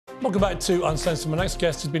Welcome back to Uncensored. My next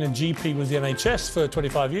guest has been a GP with the NHS for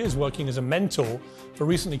 25 years, working as a mentor for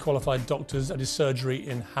recently qualified doctors at his surgery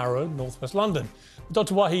in Harrow, northwest London.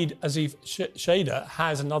 Dr. Wahid Azif Shader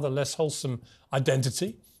has another less wholesome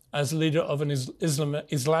identity as leader of an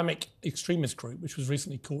Islamic extremist group, which was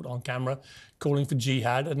recently caught on camera calling for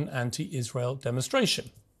jihad at an anti-Israel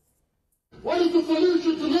demonstration. What is the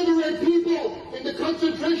solution to liberate people in the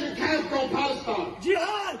concentration camp from Palestine?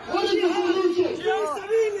 Jihad! What is the solution? Jihad!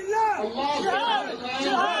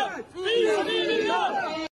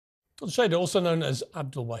 Dr. Shader, also known as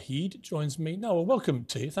Abdul Wahid, joins me now. Well, welcome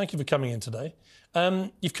to you. Thank you for coming in today.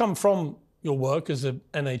 You've come from your work as an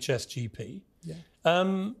NHS GP. Yeah.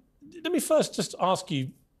 Let me first just ask you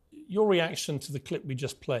your reaction to the clip we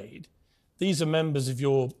just played. These are members of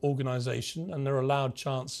your organisation and they're allowed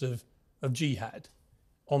chants of jihad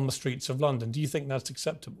on the streets of London. Do you think that's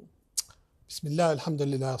acceptable? Bismillah,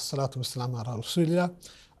 alhamdulillah, salatu wassalamu ala rasulillah.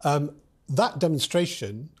 That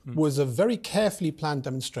demonstration was a very carefully planned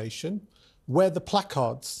demonstration where the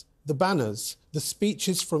placards, the banners, the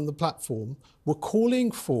speeches from the platform were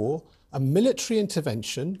calling for a military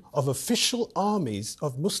intervention of official armies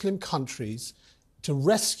of Muslim countries to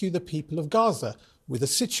rescue the people of Gaza, with a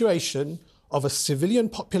situation of a civilian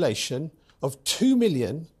population of 2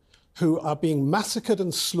 million who are being massacred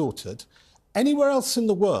and slaughtered. Anywhere else in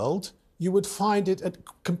the world, you would find it a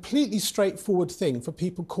completely straightforward thing for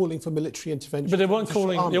people calling for military intervention. But they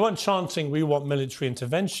weren't chanting, "We want military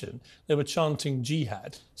intervention." They were chanting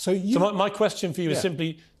jihad. So my question for you is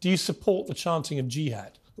simply, do you support the chanting of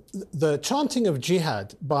jihad? The chanting of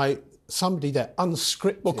jihad by somebody there,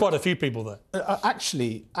 unscripted. Well, quite a few people there.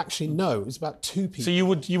 Actually, no. It's about 2 people. So you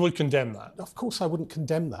would condemn that? Of course, I wouldn't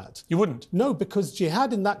condemn that. You wouldn't? No, because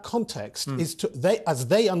jihad in that context is as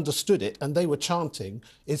they understood it, and they were chanting,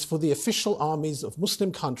 is for the official armies of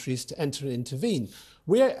Muslim countries to enter and intervene.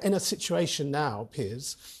 We're in a situation now,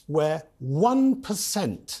 Piers, where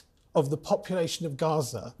 1% of the population of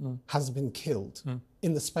Gaza has been killed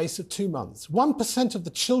in the space of 2 months. 1% of the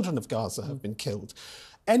children of Gaza have been killed.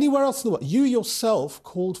 Anywhere else in the world, you yourself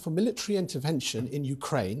called for military intervention in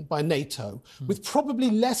Ukraine by NATO with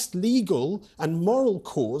probably less legal and moral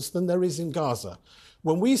cause than there is in Gaza.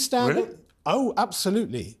 When we stand... Really? Oh,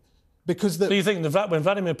 absolutely. Because So you think that when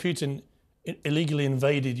Vladimir Putin illegally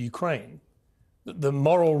invaded Ukraine, the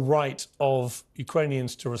moral right of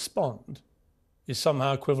Ukrainians to respond is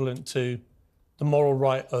somehow equivalent to the moral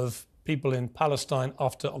right of people in Palestine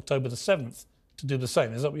after October the 7th to do the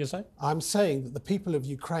same? Is that what you're saying? I'm saying that the people of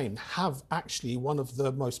Ukraine have actually one of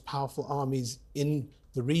the most powerful armies in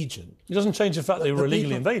the region. It doesn't change the fact they were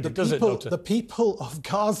illegally invaded, does it, Doctor? The people of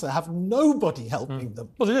Gaza have nobody helping them.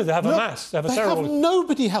 Well, they do. They have Hamas. They have a terror. They have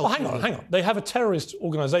nobody helping them. Hang on. They have a terrorist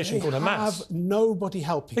organisation called Hamas. They have nobody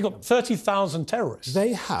helping them. They've got 30,000 terrorists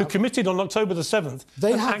who committed on October the 7th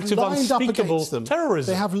an act of unspeakable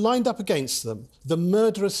terrorism. They have lined up against them the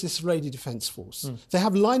murderous Israeli Defence Force. They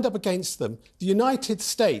have lined up against them the United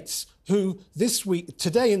States, who this week,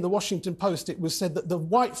 today in the Washington Post, it was said that the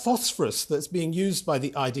white phosphorus that's being used by the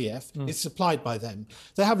IDF is supplied by them.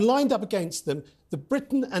 They have lined up against them the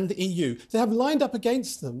Britain and the EU. They have lined up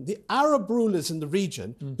against them the Arab rulers in the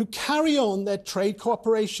region who carry on their trade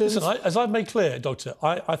cooperations. Listen, as I've made clear, Doctor,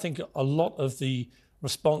 I think a lot of the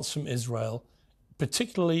response from Israel,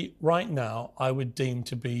 particularly right now, I would deem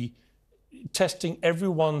to be testing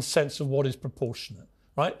everyone's sense of what is proportionate,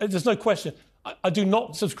 right? There's no question. I do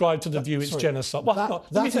not subscribe to the view it's genocide. Well,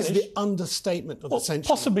 that is the understatement of the century.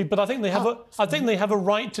 Possibly, but I think they have a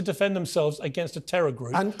right to defend themselves against a terror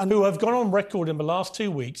group who have gone on record in the last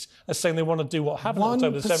 2 weeks as saying they want to do what happened on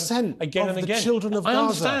October the 7th again and again. Children of Gaza. I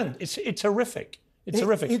understand. It's horrific. It's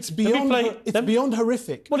horrific. It's beyond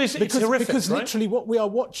horrific. Well, it's horrific, because right? literally what we are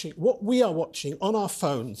watching on our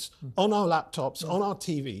phones, on our laptops, on our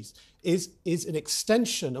TVs is an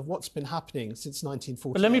extension of what's been happening since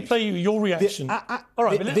 1948. But let me play you your reaction. All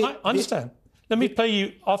right, I understand. Let me play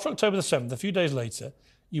you, after October the 7th, a few days later,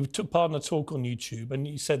 you took part in a talk on YouTube and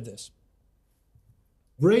you said this.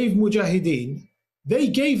 Brave Mujahideen, they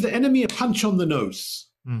gave the enemy a punch on the nose.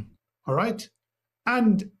 All right?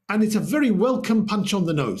 And it's a very welcome punch on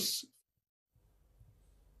the nose.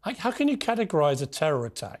 How can you categorise a terror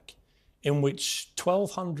attack in which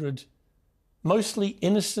 1,200 mostly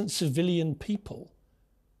innocent civilian people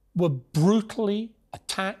were brutally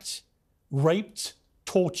attacked, raped,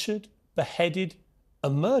 tortured, beheaded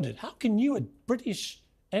and murdered? How can you, a British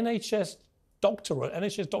NHS doctor or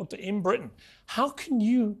NHS doctor in Britain, how can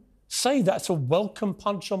you say that's a welcome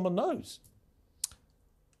punch on the nose?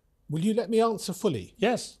 Will you let me answer fully?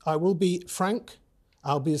 Yes. I will be frank.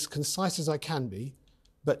 I'll be as concise as I can be.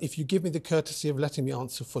 but if you give me the courtesy of letting me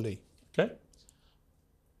answer fully. Okay.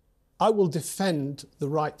 I will defend the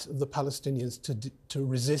right of the Palestinians to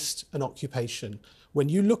resist an occupation. When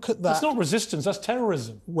you look at that... That's not resistance, that's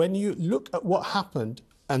terrorism. When you look at what happened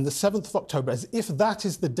on the 7th of October, as if that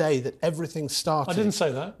is the day that everything started... I didn't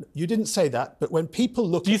say that. You didn't say that, but when people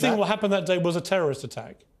look at Do you think what happened that day was a terrorist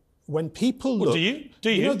attack? When people look... Do you? Do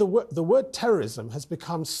you? You know, the word terrorism has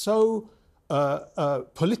become so...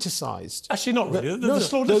 politicized. Actually, not really.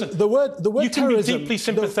 The word you can terrorism, be deeply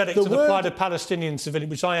sympathetic to the plight of Palestinian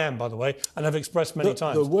civilians, which I am, by the way, and have expressed many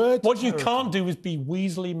times. What you can't do is be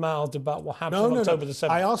weaselly-mouthed about what happened on October the 7th.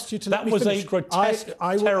 I asked you to let me finish. That was a grotesque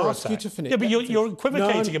terror ask attack. You to finish. Yeah, but you're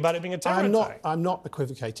equivocating about it being a terror attack. I'm not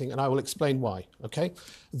equivocating, and I will explain why. Okay,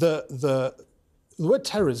 the word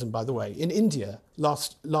terrorism, by the way, in India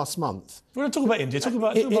last month. We're going to talk about India. Talk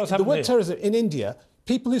about what's happened the word here. terrorism in India.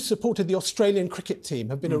 People who supported the Australian cricket team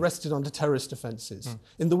have been arrested under terrorist offences.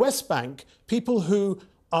 In the West Bank, people who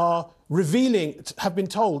are have been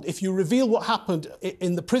told, if you reveal what happened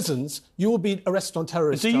in the prisons, you will be arrested on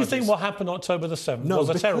terrorist charges. Do you think what happened on October the 7th was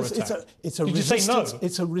a terror attack? It's a Did resistance. You say no?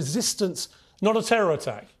 It's a resistance. Not a terror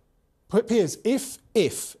attack. Piers,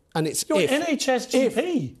 and it's You're an NHS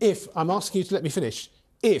GP. If, I'm asking you to let me finish,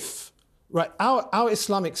 right, our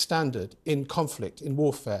Islamic standard in conflict, in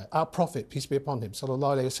warfare, our Prophet, peace be upon him,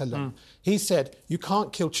 sallallahu alayhi wasallam, he said, you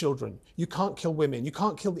can't kill children, you can't kill women, you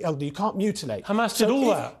can't kill the elderly, you can't mutilate. Hamas did all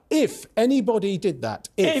that. If anybody did that,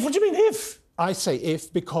 what do you mean if? I say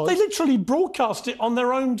if because... They literally broadcast it on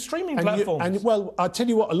their own streaming platforms. Well, I'll tell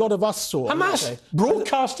you what a lot of us saw. Hamas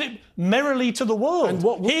broadcast it merrily to the world. And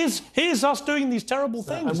here's us doing these terrible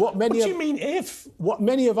things. And what do you mean if? What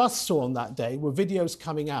many of us saw on that day were videos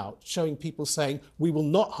coming out showing people saying, we will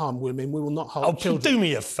not harm women, we will not harm children. Do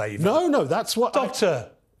me a favour. No, that's what...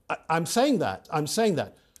 Doctor. I'm saying that.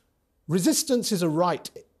 Resistance is a right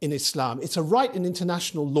in Islam. It's a right in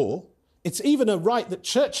international law. It's even a right that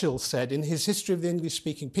Churchill said in his History of the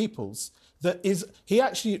English-Speaking Peoples, he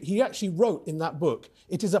actually wrote in that book,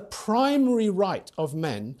 it is a primary right of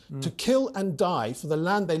men to kill and die for the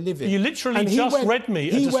land they live in. You literally read me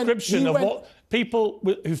a description of what people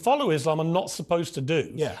who follow Islam are not supposed to do.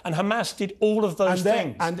 Yeah. And Hamas did all of those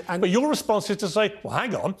things. But your response is to say, well,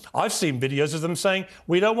 hang on, I've seen videos of them saying,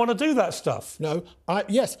 we don't want to do that stuff. No,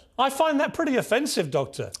 yes. I find that pretty offensive,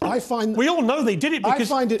 Doctor. We all know they did it because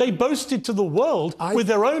they boasted to the world with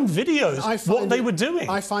their own videos what they were doing.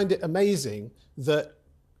 I find it amazing that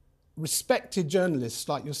respected journalists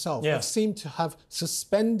like yourself have seemed to have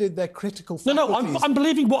suspended their critical faculties. No, I'm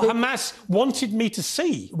believing what Hamas wanted me to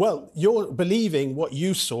see. Well, you're believing what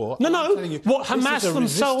you saw. No, what Hamas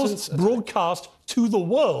themselves broadcast to the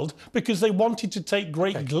world because they wanted to take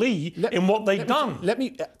great glee in what they'd done.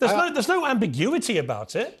 There's no ambiguity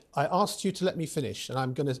about it. I asked you to let me finish, and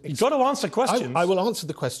I'm going to... You've got to answer questions. I will answer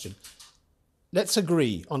the question. Let's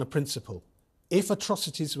agree on a principle. If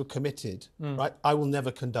atrocities were committed, right, I will never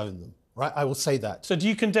condone them, right? I will say that. So do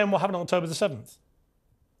you condemn what happened on October the 7th?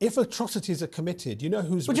 If atrocities are committed, you know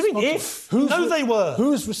who's responsible? What do you mean if? No, they were.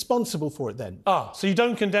 Who's responsible for it then? So you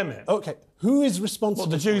don't condemn it? Okay. Who is responsible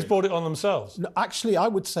the Jews brought it on themselves? No, actually, I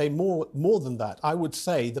would say more than that. I would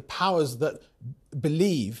say the powers that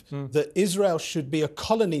believe that Israel should be a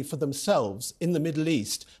colony for themselves in the Middle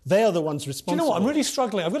East, they are the ones responsible. Do you know what? I'm really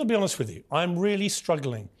struggling. I've got to be honest with you. I'm really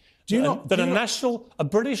struggling. A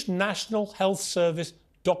British National Health Service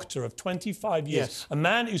doctor of 25 years, a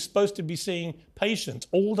man who's supposed to be seeing patients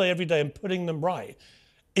all day, every day and putting them right,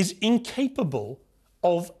 is incapable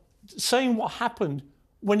of saying what happened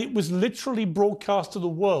when it was literally broadcast to the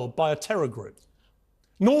world by a terror group.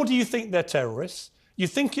 Nor do you think they're terrorists. You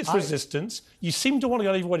think it's resistance. You seem to want to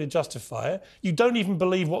go every way to justify it. You don't even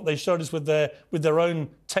believe what they showed us with their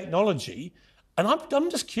own technology. And I'm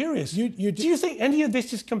just curious. Do you think any of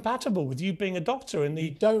this is compatible with you being a doctor in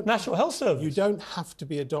the National Health Service? You don't have to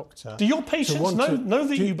be a doctor. Do your patients know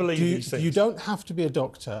that you believe these things? You don't have to be a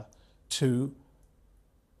doctor to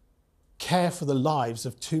care for the lives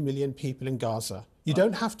of 2 million people in Gaza. You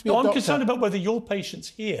don't have to be a doctor. I'm concerned about whether your patients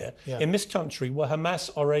here in this country, where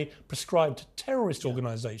Hamas are a prescribed terrorist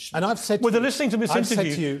organisation. And I've said to they're listening to this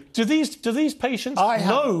interview, do these patients know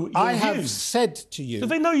your views? I have said to you... Do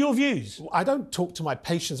they know your views? I don't talk to my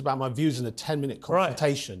patients about my views in a 10-minute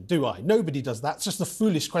consultation, do I? Nobody does that. It's just a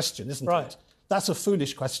foolish question, isn't it? That's a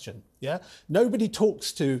foolish question, yeah? Nobody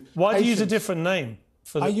talks to Why do you use a different name?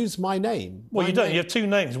 I use my name. Well, you don't. You have two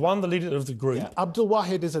names. One, the leader of the group. Yeah. Abdul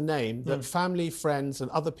Wahid is a name that family, friends,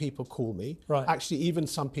 and other people call me. Right. Actually, even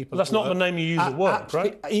some people. But that's not the name you use at work,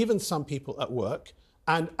 right? Even some people at work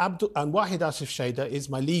and Wahid Asif Shada is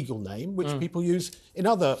my legal name, which people use in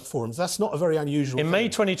other forums. That's not a very unusual In thing. May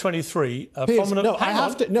 2023, a Piers, prominent... no, I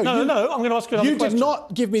have to... No, I'm going to ask you another question. You did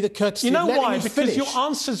not give me the courtesy You know of letting why? me Because finish. your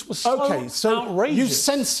answers were so outrageous. You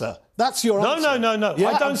censor. That's your answer. No. Yeah,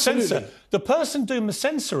 I don't absolutely. censor. The person doing the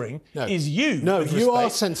censoring is you. No, with you are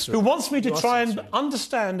respect, censoring. Who wants me to You are try censoring. and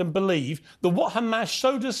understand and believe that what Hamas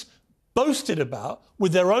showed us, boasted about,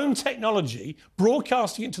 with their own technology,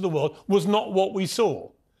 broadcasting it to the world, was not what we saw.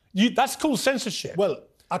 That's called censorship. Well,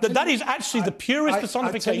 that is actually the purest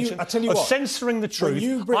personification of censoring the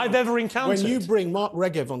truth I've ever encountered. When you bring Mark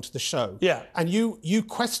Regev onto the show, and you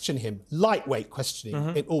question him, lightweight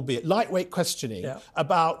questioning, albeit lightweight questioning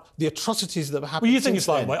about the atrocities that have happened. Well, you think it's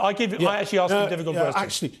lightweight? I actually ask him difficult questions.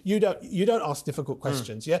 Actually, you don't ask difficult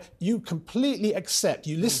questions. Yeah, you completely accept.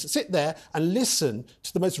 You sit there and listen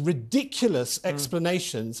to the most ridiculous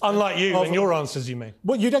explanations. Unlike you and your answers, you mean?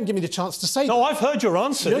 Well, you don't give me the chance to say. No, I've heard your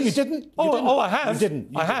answers. No, you didn't. Oh, I have. You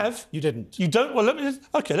didn't. I have. You didn't. You don't? Well,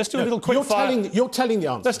 let's do a little quick fire. You're telling the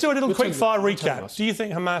answer. Let's do a little quick fire recap. Do you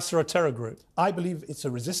think Hamas are a terror group? I believe it's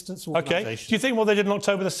a resistance organisation. Okay. Do you think what they did on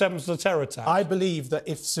October the 7th was a terror attack? I believe that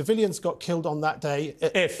if civilians got killed on that day,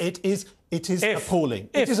 it is appalling.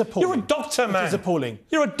 It is appalling. You're a doctor, man. It is appalling.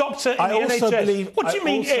 You're a doctor in the NHS. What do you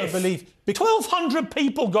mean if? 1,200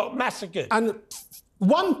 people got massacred. And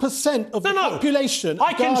 1% of the population.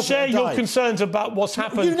 I can share your concerns about what's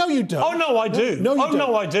happened. You know you don't. Oh no, I do. No, you don't.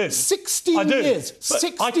 No, I do. 16 years.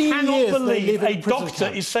 16 I cannot years believe a doctor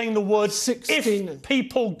is saying the word 16. if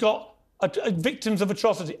people got victims of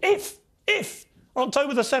atrocity. If on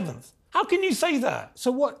October the 7th. How can you say that?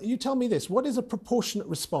 So what? You tell me this. What is a proportionate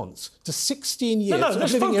response to 16 years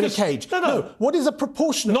of living in a cage? No. What is a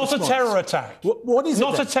proportionate response? Not a terror attack. What is it?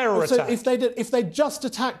 Not a terror attack. If they just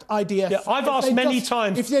attacked IDF... I've asked many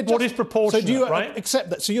times what is proportionate, so do you right? accept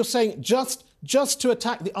that? So you're saying just to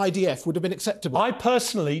attack the IDF would have been acceptable? I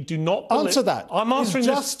personally do not believe... Answer that. I'm answering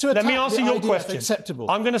just this. To Let me attack answer the your IDF question.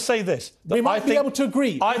 Acceptable? I'm going to say this. We might be able to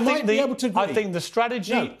agree. I think the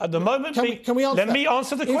strategy at the moment... Can we answer Let me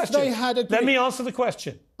answer the question. If they had agreed... Let me answer the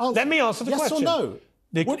question. Let me answer the question. Yes or no?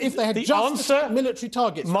 If they had just attacked military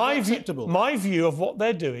targets, acceptable? My view of what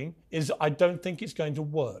they're doing is I don't think it's going to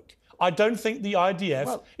work. I don't think the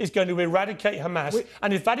IDF is going to eradicate Hamas.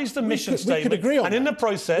 And if that is the mission statement, and in the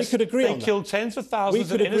process they kill tens of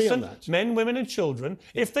thousands of innocent men, women and children,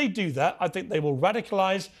 if they do that, I think they will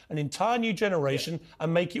radicalise an entire new generation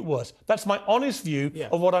and make it worse. That's my honest view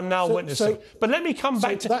of what I'm now witnessing. But let me come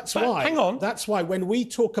back to... Hang on. That's why when we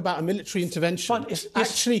talk about a military intervention,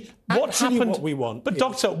 what we want... But,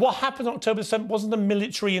 Doctor, what happened on October 7th wasn't a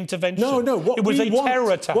military intervention. No. It was a terror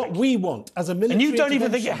attack. What we want as a military intervention... And you don't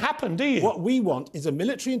even think it happened, do you? What we want is a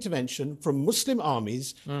military intervention from Muslim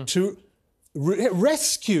armies to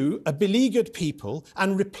rescue a beleaguered people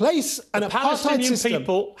and replace an apartheid system. Palestinian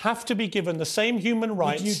people have to be given the same human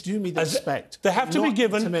rights. Would you do me the respect? They have to be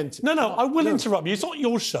given... No, I will interrupt you. It's not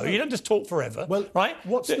your show. You don't just talk forever, right?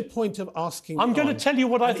 What's the point of asking I'm going to tell you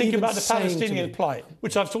what I think about the Palestinian plight,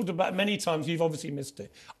 which I've talked about many times. You've obviously missed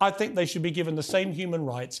it. I think they should be given the same human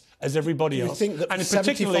rights as everybody else. Think that and for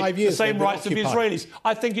particularly the same rights of the Israelis.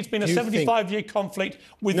 I think it's been a 75-year conflict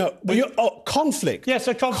with... conflict? Yes,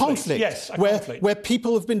 a conflict. Yes, a conflict. Where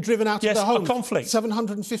people have been driven out of their homes. A conflict.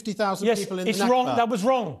 750,000 people in the Nakba. It's wrong. That was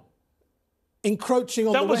wrong. Encroaching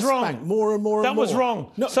on the West Bank more and more and more. That was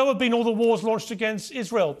wrong. No. So have been all the wars launched against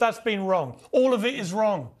Israel. That's been wrong. All of it is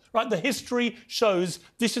wrong. Right? The history shows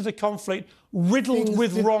this is a conflict riddled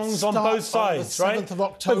with wrongs on both sides, right? On the 7th of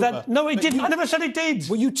October. No, it didn't. I never said it did.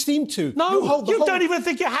 Well, you seem to. No, you don't even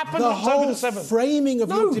think it happened on October the 7th. The framing of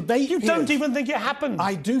your debate, you don't even think it happened.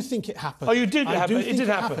 I do think it happened. Oh, you did happen. It did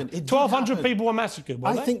happen. 1,200 people were massacred,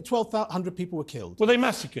 weren't they? I think 1,200 people were killed. Were they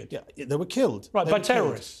massacred? Yeah, they were killed. Right, by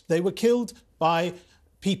terrorists? They were killed by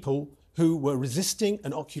people who were resisting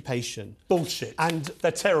an occupation. Bullshit. And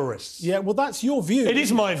they're terrorists. Yeah, well, that's your view. It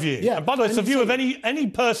is my view. Yeah. And by the way, it's the view of any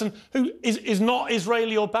person who is not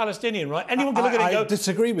Israeli or Palestinian, right? Anyone can look at it and go... I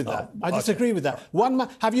disagree with that. I disagree with that.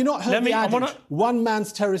 Have you not heard the adage, one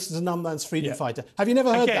man's terrorist is another man's freedom fighter? Have you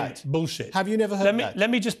never heard that? Bullshit. Have you never heard that? Let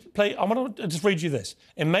me just play... I want to just read you this.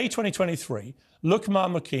 In May 2023,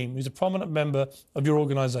 Luqman Makim, who's a prominent member of your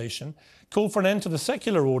organisation, called for an end to the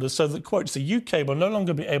secular order so that, quotes, the UK will no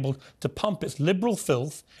longer be able to pump its liberal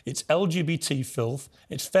filth, its LGBT filth,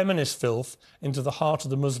 its feminist filth into the heart of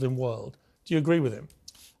the Muslim world. Do you agree with him?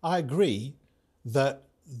 I agree that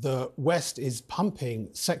the West is pumping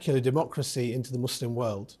secular democracy into the Muslim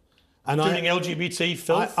world. Including LGBT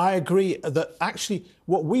filth? I agree that actually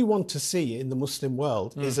what we want to see in the Muslim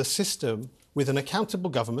world is a system with an accountable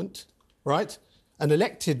government, right? An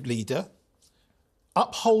elected leader,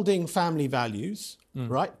 upholding family values,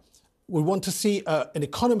 right? We want to see an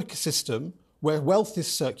economic system where wealth is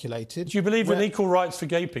circulated. Do you believe in equal rights for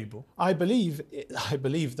gay people? I believe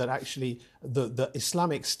that actually the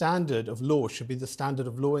Islamic standard of law should be the standard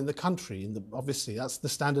of law in the country. Obviously, that's the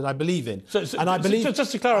standard I believe in. I believe,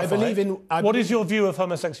 just to clarify, what is your view of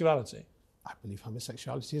homosexuality? I believe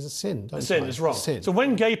homosexuality is a sin. A sin is wrong. Sin. So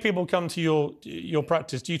when gay people come to your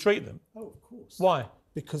practice, do you treat them? Oh, of course. Why?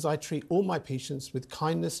 Because I treat all my patients with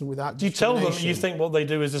kindness and without Do you tell discrimination. them you think what they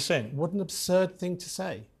do is a sin? What an absurd thing to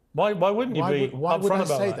say. Why wouldn't you be upfront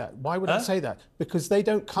about that? Why would I say that? Because they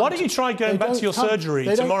don't come. Why don't you try going back to your surgery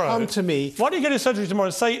tomorrow? They don't come to me. Why don't you go to surgery tomorrow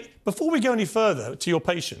and say, before we go any further to your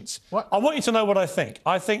patients, I want you to know what I think.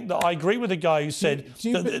 I think that I agree with the guy who said do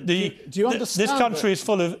you understand this country is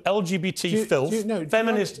full of LGBT filth,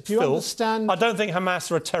 feminist filth. I don't think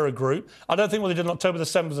Hamas are a terror group. I don't think what they did on October the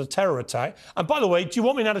 7th was a terror attack. And by the way, do you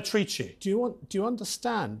want me now to treat you? Do you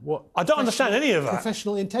understand what? I don't understand any of that.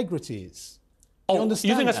 Professional integrity is. Oh, you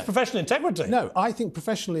think that's professional integrity? No, I think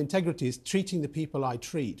professional integrity is treating the people I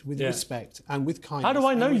treat with respect and with kindness. How do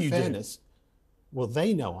I know you fairness. Do? Well,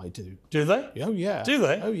 they know I do. Do they? Oh, yeah. Do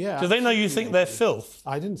they? Oh, yeah. Do they know you think they're filth?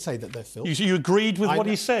 I didn't say that they're filth. You agreed with what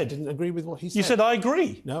he said? I didn't agree with what he said. You said, I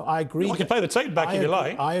agree. No, I agree. I can play the tape back if you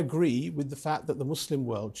like. I agree with the fact that the Muslim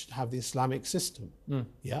world should have the Islamic system.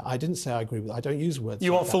 Yeah, I didn't say I agree with it. I don't use words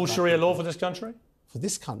You like want full Sharia law for this country? For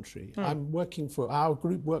this country. I'm working for, our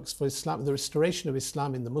group works for Islam, the restoration of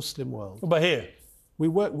Islam in the Muslim world. But here? We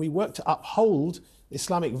work to uphold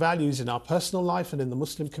Islamic values in our personal life and in the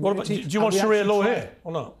Muslim community. Do you want Sharia law here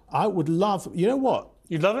or not? I would love, you know what?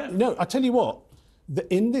 You'd love it? No, I tell you what.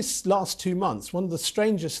 In this last 2 months, one of the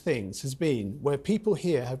strangest things has been where people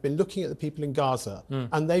here have been looking at the people in Gaza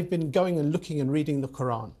and they've been going and looking and reading the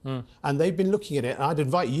Quran. And they've been looking at it. And I'd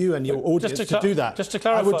invite you and your audience to do that. Just to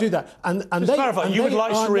clarify. I would do that. And just clarify, you would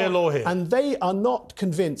like Sharia law here? And they are not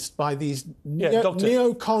convinced by these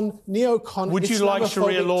neocon would you like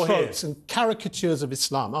Sharia law here? And caricatures of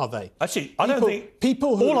Islam, are they? Actually, I don't think...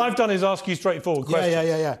 all I've done is ask you straightforward questions.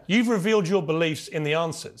 Yeah. You've revealed your beliefs in the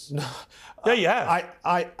answers. No. Yeah, you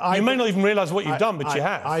have. You may not even realise what you've done, but you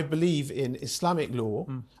have. I believe in Islamic law,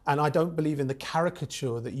 and I don't believe in the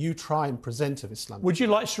caricature that you try and present of Islam. Would you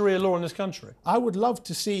like Sharia law in this country? I would love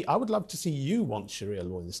to see you want Sharia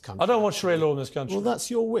law in this country. I don't want Sharia law in this country. Well, that's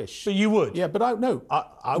your wish. But you would. Yeah, but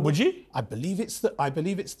would you? I believe it's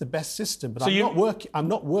the best system, but I'm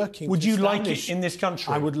not working. Would you like it in this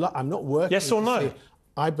country? I'm not working. Yes or no?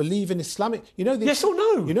 I believe in Islamic. Yes or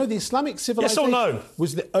no? You know the Islamic civilization. Yes or no?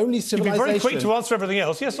 Was the only civilization. You'd be very quick to answer everything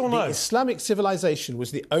else. Yes or no? The Islamic civilization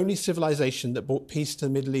was the only civilization that brought peace to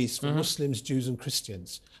the Middle East for Muslims, Jews, and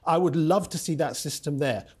Christians. I would love to see that system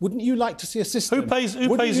there. Wouldn't you like to see a system? Who pays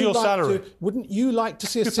your salary? Wouldn't you like to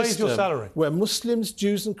see a system pays your salary? Where Muslims,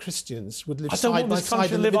 Jews, and Christians would live side by side? I don't want this country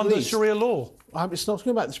to live under Sharia law. It's not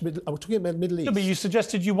talking about this. I'm talking about the Middle East. No, but you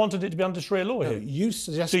suggested you wanted it to be under Sharia law here. You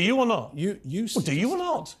suggested. Do you or not? Do you or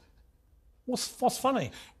not? What's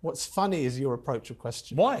funny? What's funny is your approach of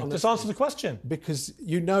question. Why? Honestly. Just answer the question. Because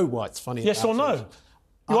you know why it's funny. Yes or no?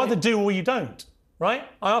 You either do or you don't, right?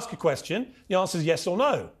 I ask a question, the answer is yes or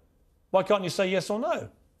no. Why can't you say yes or no?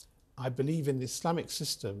 I believe in the Islamic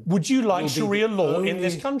system. Would you like Sharia law in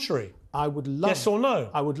this country? I would love. Yes or no?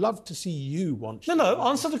 I would love to see you want. No,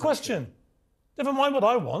 answer the question. Never mind what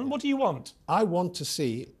I want. What do you want? I want to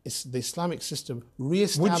see the Islamic system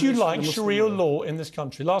re-established. Would you like Sharia law in this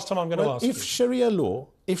country? Last time I'm going to ask you. If Sharia law,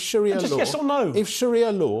 yes or no? If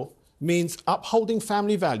Sharia law means upholding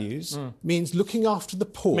family values, means looking after the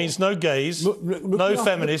poor. Means no gays, no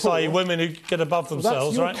feminists, i.e. women who get above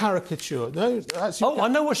themselves, right? That's your caricature. No, that's your I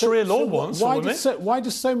know what Sharia law wants for women. Why do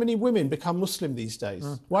so many women become Muslim these days?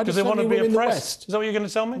 Because they want to be oppressed. Is that what you're going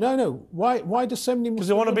to tell me? No. Why do so many Muslim because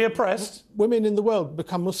they want to be oppressed? Women in the world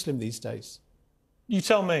become Muslim these days? You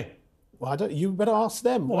tell me. Well, you better ask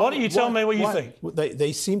them. Well, why don't you tell me what you think?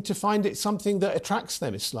 They seem to find it something that attracts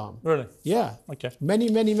them, Islam. Really? Yeah. Okay.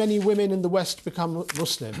 Many women in the West become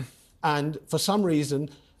Muslim. And for some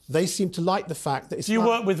reason, they seem to like the fact that Islam... Do you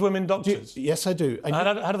work with women doctors? Yes, I do. And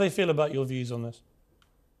how do they feel about your views on this?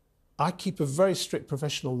 I keep a very strict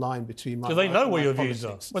professional line between my... Do they know what your views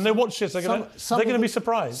are? When they watch this, they're going to be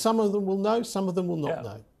surprised. Some of them will know, some of them will not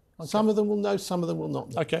know. Okay. Some of them will know, some of them will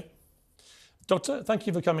not know. Okay. Doctor, thank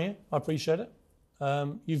you for coming here. I appreciate it.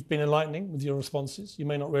 You've been enlightening with your responses. You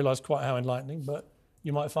may not realise quite how enlightening, but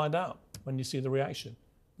you might find out when you see the reaction.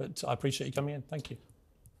 But I appreciate you coming in. Thank you.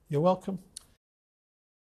 You're welcome.